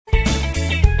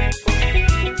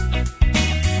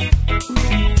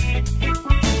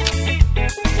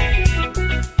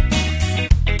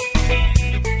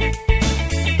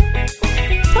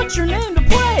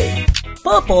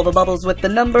Pop all the bubbles with the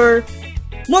number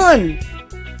 1.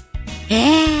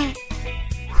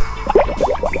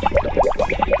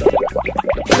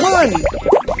 One.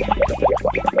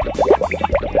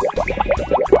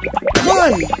 One.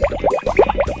 One.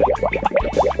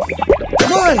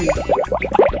 One.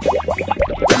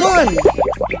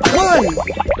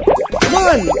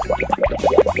 One. One.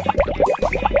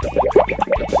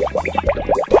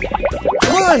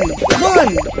 One.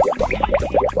 One.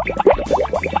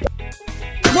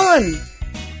 One.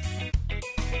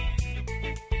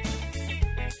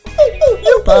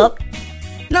 You pop.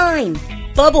 9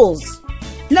 bubbles.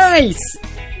 Nice.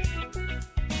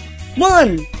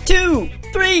 1, 2,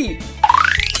 3,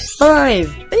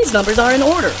 5. These numbers are in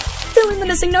order. Fill in the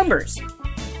missing numbers.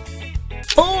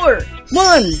 4.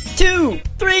 1, 2,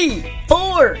 3,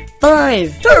 4,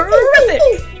 5. Terrific!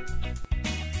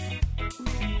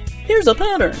 Here's a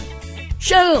pattern.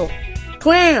 Shell,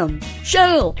 clam,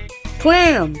 shell,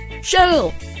 clam,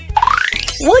 shell.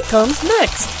 What comes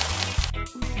next?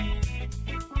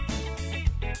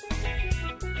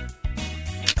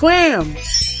 Clam.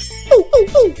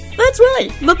 That's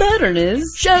right. The pattern is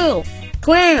shell,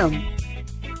 clam.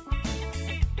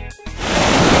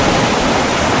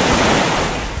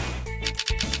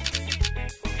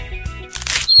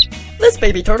 This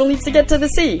baby turtle needs to get to the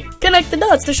sea. Connect the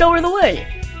dots to show her the way.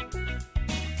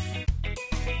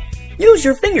 Use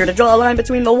your finger to draw a line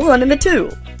between the 1 and the 2.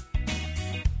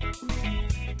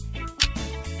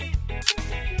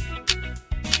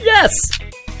 Yes!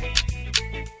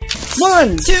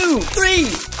 1, 2, 3,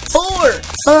 4,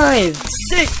 5,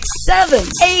 6, 7,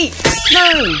 8,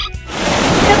 9.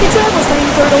 Happy travels,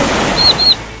 tiny turtle.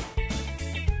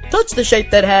 Touch the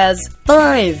shape that has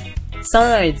 5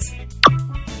 sides.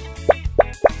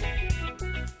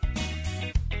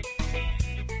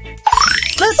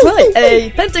 That's right, a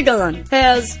pentagon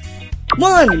has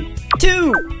 1,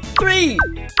 2, 3,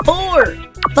 4,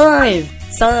 5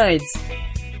 sides.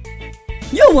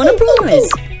 You won a prize!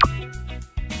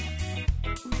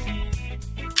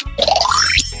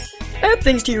 Add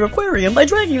things to your aquarium by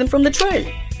dragging them from the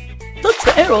tray. Touch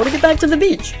the arrow to get back to the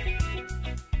beach.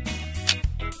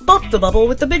 Pop the bubble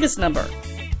with the biggest number.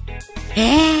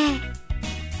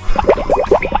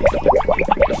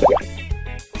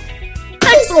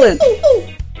 Excellent!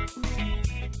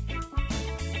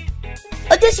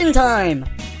 Addition time!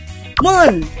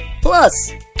 1 plus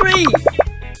 3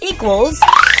 equals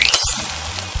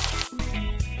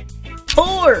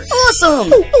 4!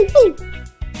 Awesome!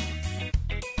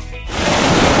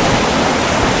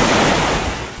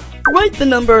 Write the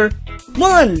number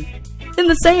 1 in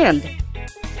the sand.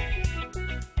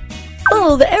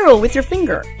 Follow the arrow with your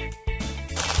finger.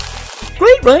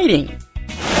 Great writing!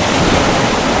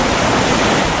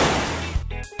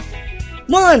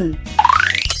 1,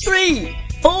 3,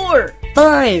 4,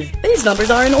 5. These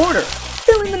numbers are in order.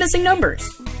 Fill in the missing numbers.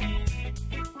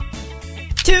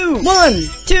 2, 1,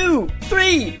 2,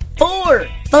 3, 4,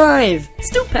 5.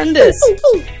 Stupendous!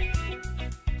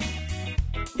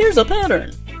 Here's a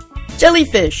pattern.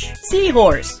 Jellyfish,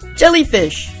 seahorse,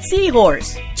 jellyfish,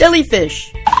 seahorse,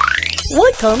 jellyfish.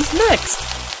 What comes next?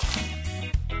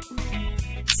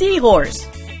 Seahorse,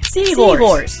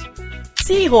 seahorse,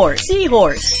 seahorse,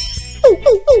 seahorse.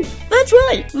 That's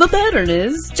right, the pattern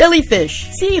is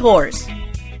jellyfish, seahorse.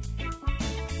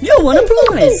 You won a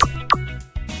prize!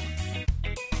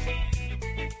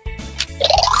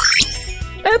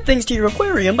 Add things to your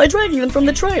aquarium by dragging them from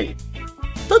the tray.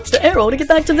 Touch the arrow to get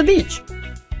back to the beach.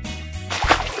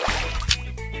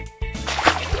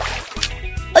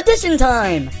 Addition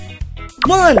time!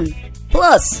 1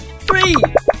 plus 3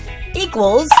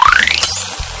 equals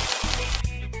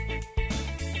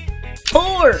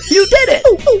 4! You did it!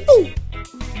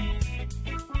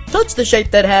 Touch the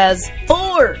shape that has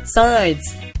 4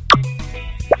 sides.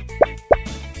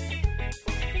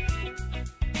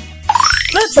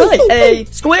 That's right, a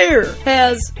square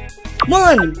has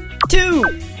 1, 2,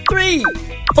 3,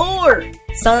 4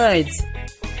 sides.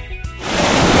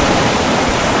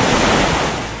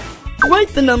 Write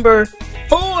the number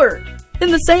 4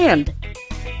 in the sand.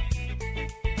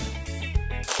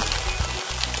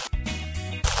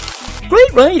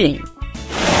 Great writing!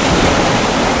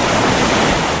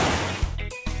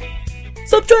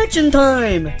 Subtraction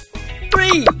time!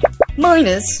 3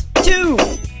 minus 2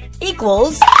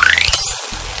 equals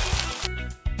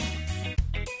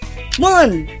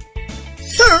 1!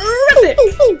 Terrific!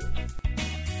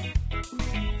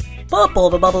 Pop all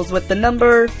the bubbles with the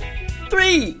number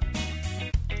 3.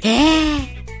 3,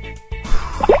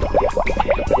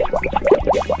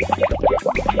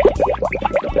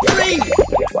 3,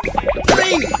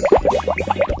 3,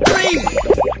 3,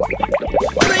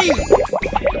 3.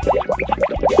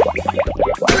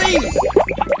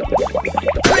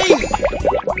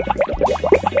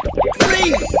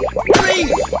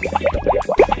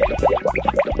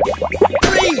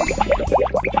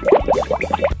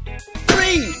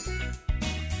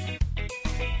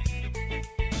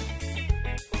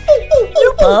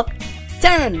 pop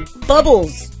 10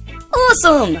 bubbles.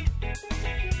 Awesome!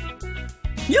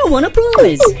 You won a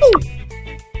prize!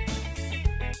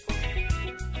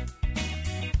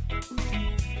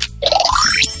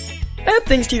 Add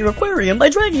things to your aquarium by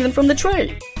dragging them from the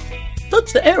tray.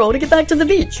 Touch the arrow to get back to the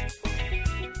beach.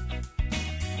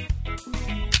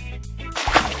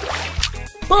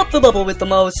 Pop the bubble with the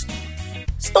most.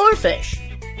 Starfish.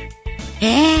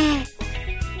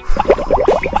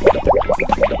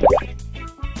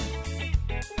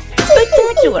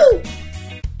 Spectacular!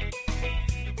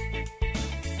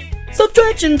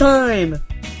 Subtraction time!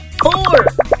 4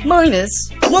 minus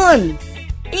 1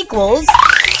 equals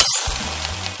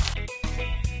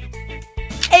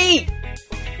 8.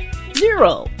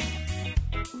 0.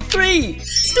 3.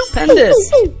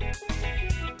 Stupendous!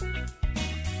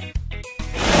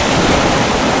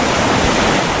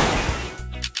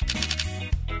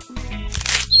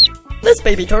 This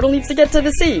baby turtle needs to get to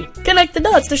the sea. Connect the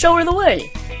dots to show her the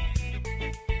way.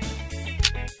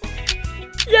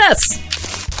 Yes!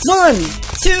 1,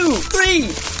 2, 3,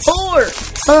 4,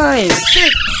 5,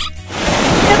 6.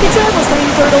 Happy travels,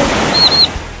 tiny turtle.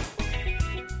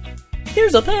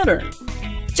 Here's a pattern.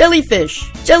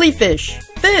 Jellyfish, jellyfish,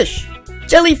 fish,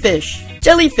 jellyfish,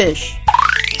 jellyfish.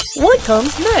 What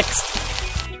comes next?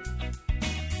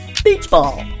 Beach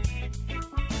ball.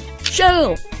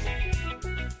 Shell.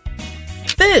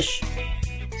 Fish.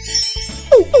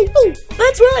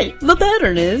 That's right! The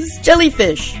pattern is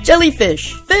jellyfish,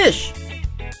 jellyfish, fish.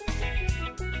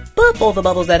 Pop all the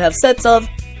bubbles that have sets of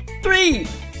 3. 3.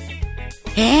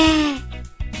 3.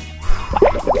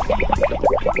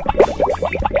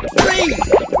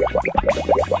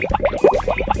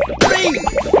 3.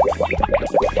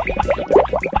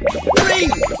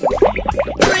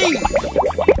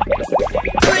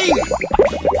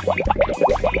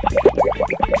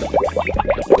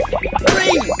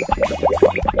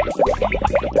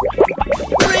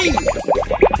 3.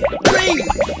 3.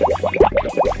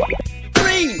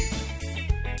 3.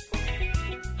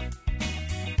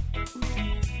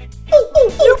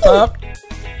 You popped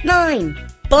 9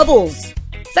 bubbles.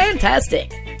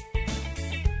 Fantastic.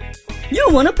 You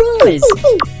won a prize.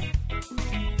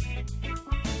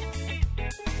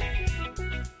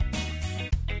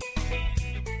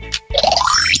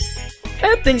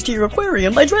 Add things to your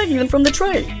aquarium by dragging them from the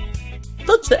tray.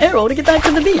 Touch the arrow to get back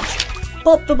to the beach.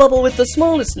 Pop the bubble with the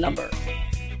smallest number.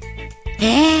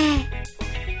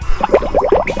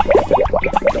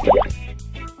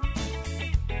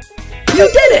 You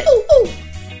did it!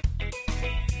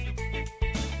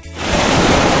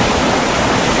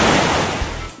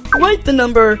 Write the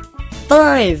number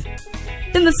 5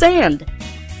 in the sand.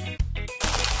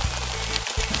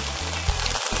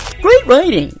 Great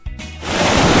writing!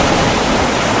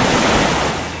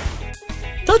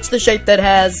 Touch the shape that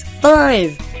has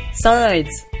 5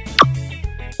 sides.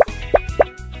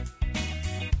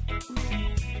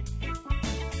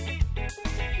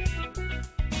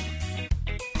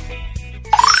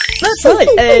 That's right,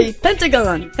 a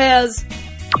pentagon has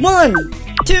 1,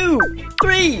 2,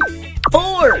 3,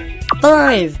 4,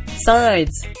 5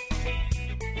 sides.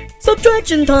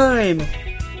 Subtraction time!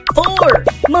 4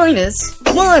 minus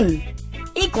 1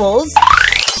 equals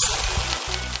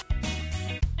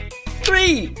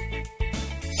 3.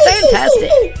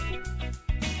 Fantastic!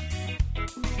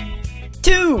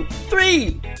 2,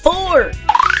 3, 4.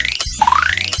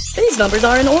 These numbers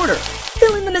are in order.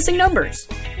 Fill in the missing numbers.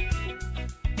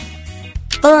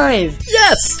 5.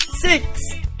 Yes! 6,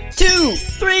 2,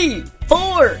 3,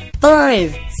 4,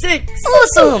 5, 6.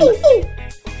 Awesome!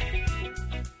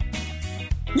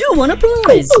 You won a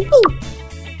prize!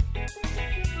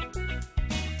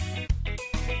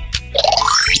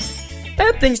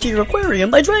 Add things to your aquarium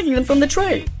by dragging them from the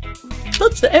tray.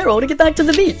 Touch the arrow to get back to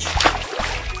the beach.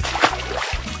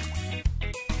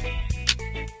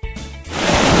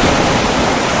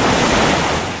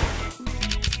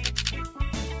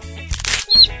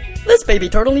 This baby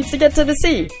turtle needs to get to the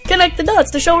sea. Connect the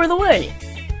dots to show her the way.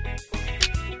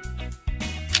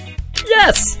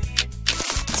 Yes!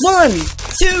 1,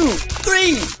 2,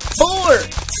 3, 4,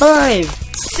 5,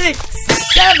 6,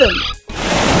 7.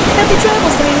 Happy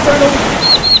travels, tiny turtle.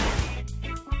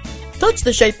 Touch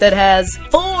the shape that has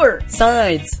 4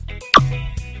 sides.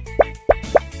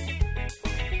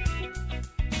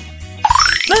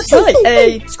 That's right,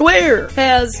 a square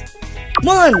has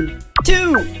 1,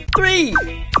 2, 3,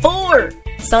 4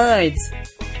 sides.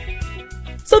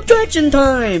 Subtraction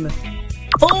time!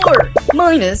 4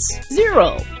 minus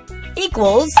 0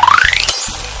 equals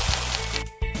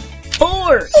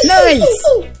 4. Nice!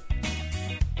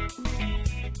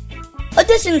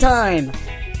 Addition time!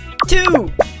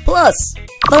 2 plus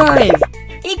 5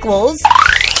 equals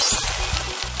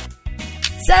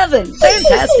 7.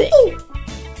 Fantastic.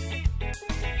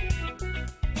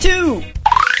 2,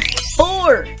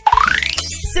 4,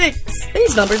 6.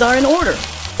 These numbers are in order.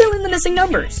 Fill in the missing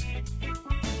numbers.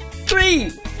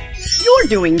 3. You're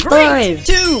doing great. 5,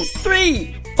 2,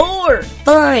 3, 4,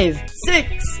 5,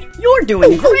 6. You're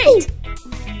doing great.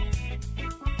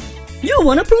 You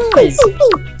won a prize.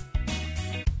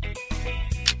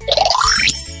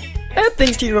 Add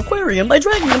things to your aquarium by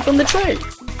dragging them from the tray.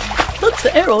 Touch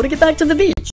the arrow to get back to the beach.